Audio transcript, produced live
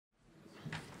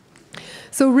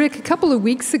So Rick, a couple of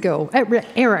weeks ago,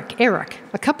 Eric,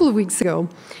 a couple of weeks ago,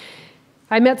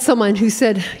 I met someone who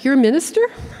said, "You're a minister?"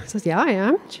 I said, "Yeah, I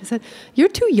am." She said, "You're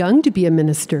too young to be a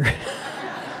minister."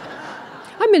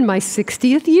 I'm in my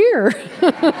 60th year.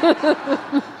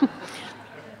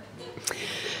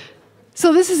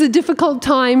 So this is a difficult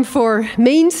time for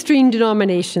mainstream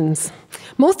denominations.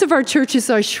 Most of our churches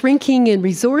are shrinking in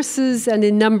resources and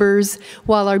in numbers,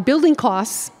 while our building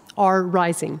costs are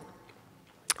rising.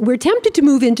 We're tempted to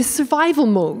move into survival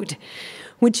mode,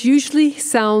 which usually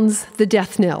sounds the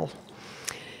death knell.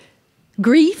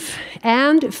 Grief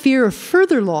and fear of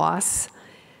further loss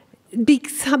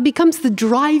becomes the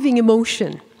driving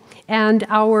emotion, and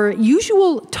our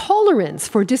usual tolerance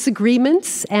for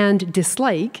disagreements and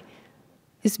dislike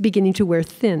is beginning to wear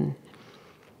thin.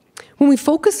 When we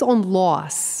focus on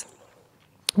loss,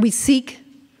 we seek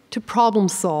to problem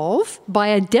solve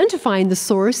by identifying the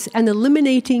source and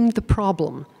eliminating the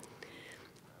problem.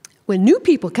 When new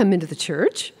people come into the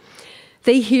church,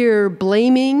 they hear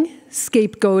blaming,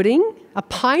 scapegoating, a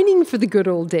pining for the good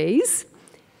old days,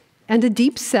 and a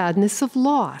deep sadness of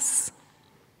loss.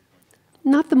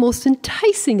 Not the most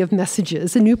enticing of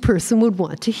messages a new person would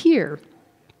want to hear.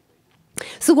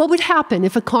 So what would happen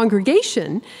if a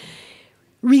congregation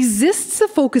resists a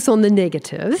focus on the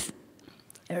negative,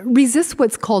 resists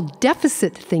what's called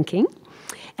deficit thinking,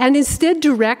 and instead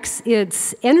directs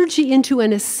its energy into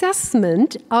an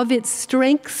assessment of its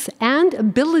strengths and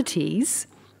abilities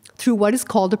through what is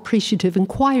called appreciative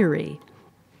inquiry?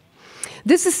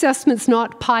 This assessment's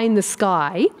not pie in the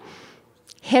sky,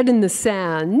 head in the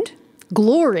sand,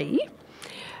 glory,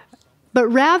 but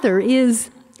rather is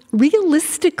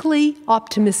realistically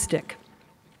optimistic,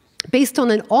 based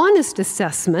on an honest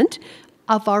assessment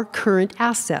of our current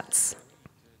assets.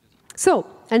 So,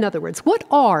 in other words, what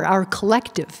are our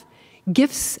collective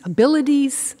gifts,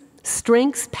 abilities,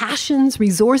 strengths, passions,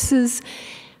 resources,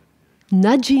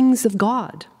 nudgings of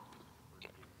God?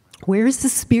 Where is the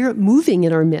Spirit moving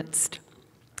in our midst?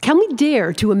 Can we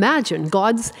dare to imagine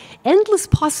God's endless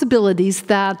possibilities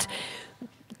that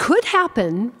could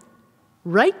happen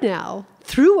right now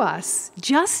through us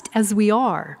just as we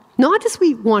are? Not as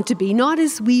we want to be, not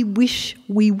as we wish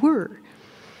we were.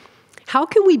 How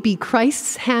can we be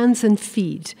Christ's hands and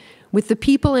feet with the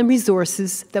people and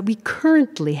resources that we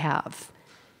currently have?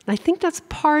 And I think that's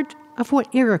part of what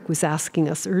Eric was asking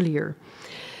us earlier.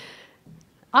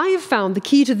 I have found the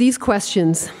key to these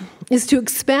questions is to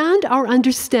expand our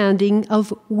understanding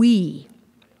of we.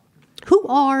 Who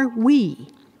are we?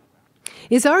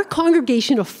 Is our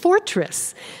congregation a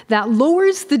fortress that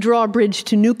lowers the drawbridge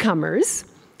to newcomers,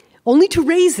 only to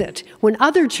raise it when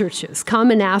other churches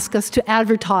come and ask us to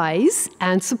advertise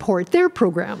and support their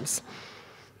programs?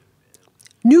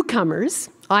 Newcomers,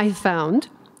 I have found,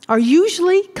 are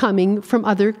usually coming from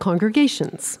other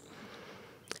congregations.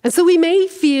 And so we may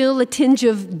feel a tinge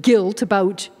of guilt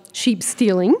about sheep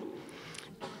stealing,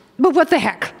 but what the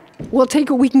heck? We'll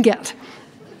take what we can get.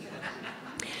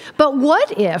 But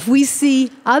what if we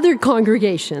see other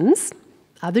congregations,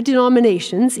 other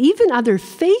denominations, even other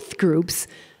faith groups,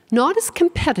 not as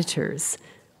competitors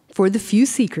for the few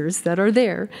seekers that are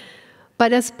there,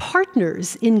 but as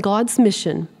partners in God's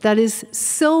mission that is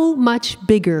so much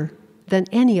bigger than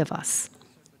any of us?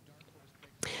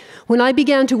 When I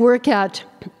began to work at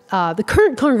the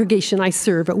current congregation I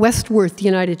serve at Westworth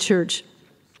United Church,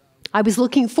 I was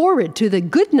looking forward to the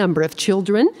good number of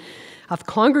children, of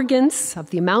congregants, of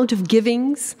the amount of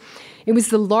givings. It was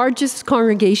the largest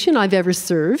congregation I've ever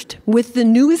served, with the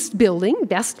newest building,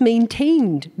 best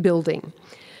maintained building.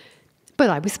 But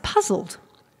I was puzzled,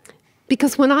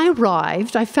 because when I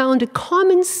arrived, I found a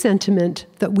common sentiment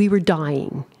that we were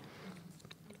dying.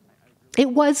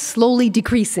 It was slowly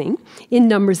decreasing in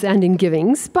numbers and in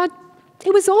givings, but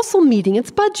it was also meeting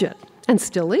its budget, and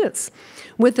still is,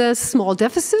 with a small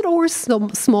deficit or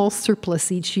some small surplus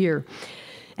each year,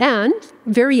 and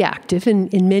very active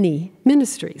in many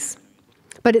ministries.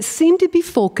 But it seemed to be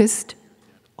focused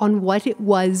on what it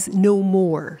was no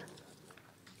more.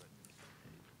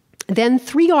 Then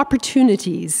 3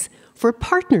 opportunities for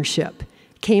partnership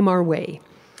came our way.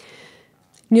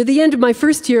 Near the end of my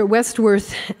first year at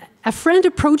Westworth, a friend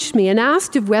approached me and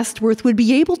asked if Westworth would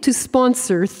be able to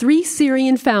sponsor 3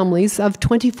 Syrian families of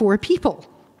 24 people.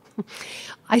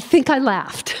 I think I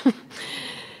laughed.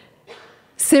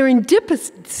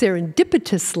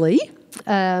 Serendipitously,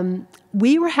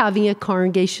 we were having a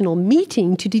congregational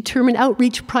meeting to determine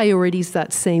outreach priorities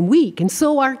that same week. And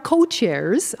so our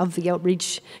co-chairs of the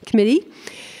outreach committee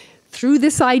threw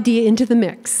this idea into the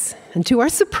mix. And to our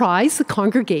surprise, the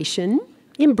congregation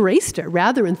embraced it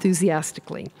rather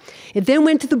enthusiastically. It then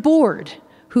went to the board,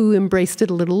 who embraced it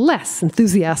a little less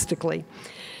enthusiastically.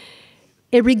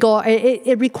 It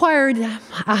required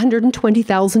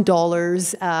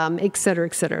 $120,000, et cetera,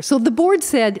 et cetera. So the board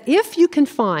said, if you can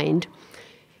find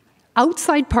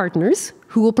outside partners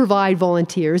who will provide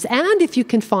volunteers, and if you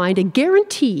can find a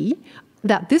guarantee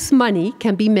that this money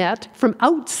can be met from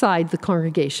outside the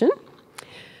congregation,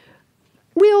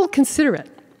 we'll consider it.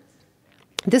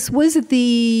 This was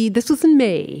in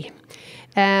May.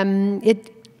 In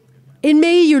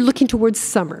May, you're looking towards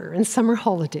summer and summer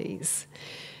holidays.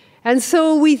 And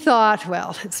so we thought,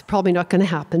 well, it's probably not going to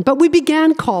happen. But we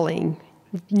began calling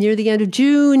near the end of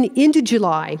June into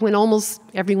July, when almost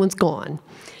everyone's gone.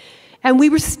 And we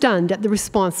were stunned at the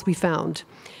response we found.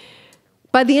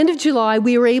 By the end of July,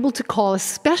 we were able to call a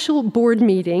special board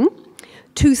meeting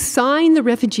to sign the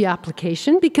refugee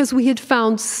application because we had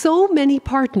found so many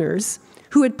partners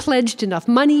who had pledged enough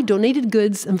money, donated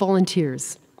goods, and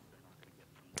volunteers.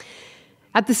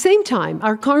 At the same time,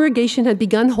 our congregation had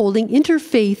begun holding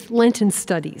interfaith Lenten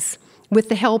studies with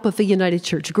the help of the United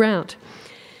Church grant.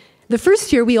 The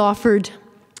first year, we offered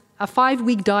a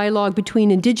 5-week dialogue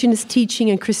between Indigenous teaching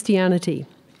and Christianity.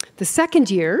 The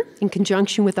second year, in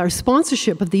conjunction with our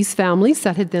sponsorship of these families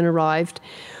that had then arrived,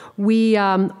 we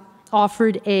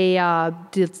offered a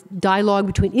dialogue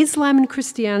between Islam and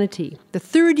Christianity. The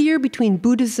third year, between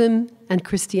Buddhism and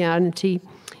Christianity,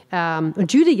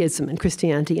 Judaism and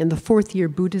Christianity, and the fourth year,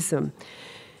 Buddhism.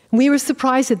 We were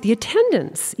surprised at the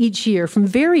attendance each year from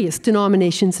various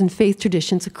denominations and faith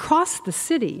traditions across the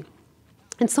city.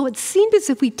 And so it seemed as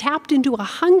if we tapped into a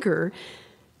hunger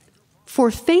for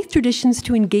faith traditions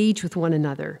to engage with one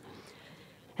another.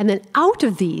 And then out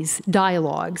of these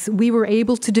dialogues, we were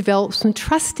able to develop some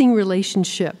trusting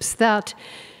relationships that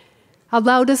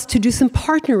allowed us to do some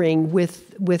partnering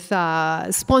with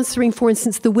sponsoring, for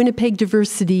instance, the Winnipeg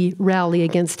Diversity Rally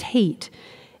Against Hate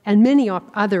and many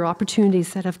other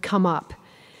opportunities that have come up.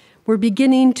 We're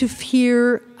beginning to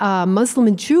hear Muslim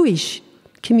and Jewish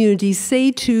communities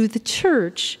say to the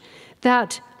church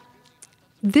that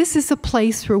this is a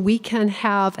place where we can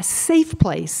have a safe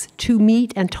place to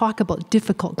meet and talk about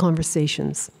difficult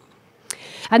conversations.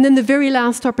 And then the very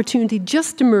last opportunity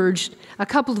just emerged a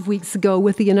couple of weeks ago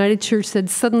with the United Church that had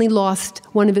suddenly lost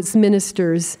one of its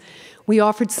ministers. We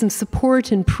offered some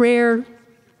support and prayer.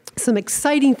 Some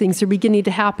exciting things are beginning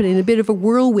to happen in a bit of a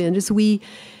whirlwind as we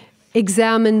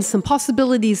examine some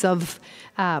possibilities of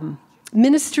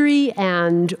ministry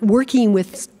and working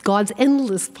with God's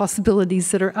endless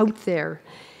possibilities that are out there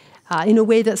in a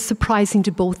way that's surprising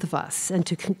to both of us. And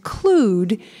to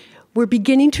conclude, we're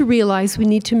beginning to realize we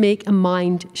need to make a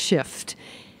mind shift.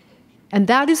 And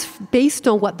that is based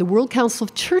on what the World Council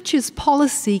of Churches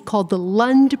policy called the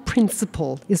Lund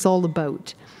Principle is all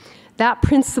about. That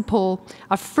principle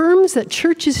affirms that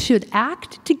churches should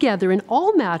act together in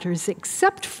all matters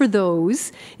except for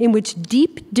those in which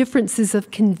deep differences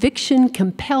of conviction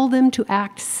compel them to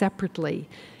act separately.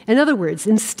 In other words,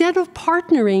 instead of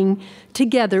partnering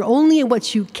together only in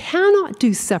what you cannot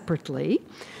do separately,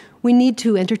 we need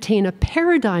to entertain a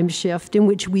paradigm shift in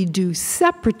which we do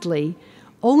separately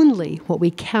only what we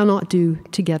cannot do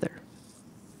together.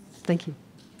 Thank you.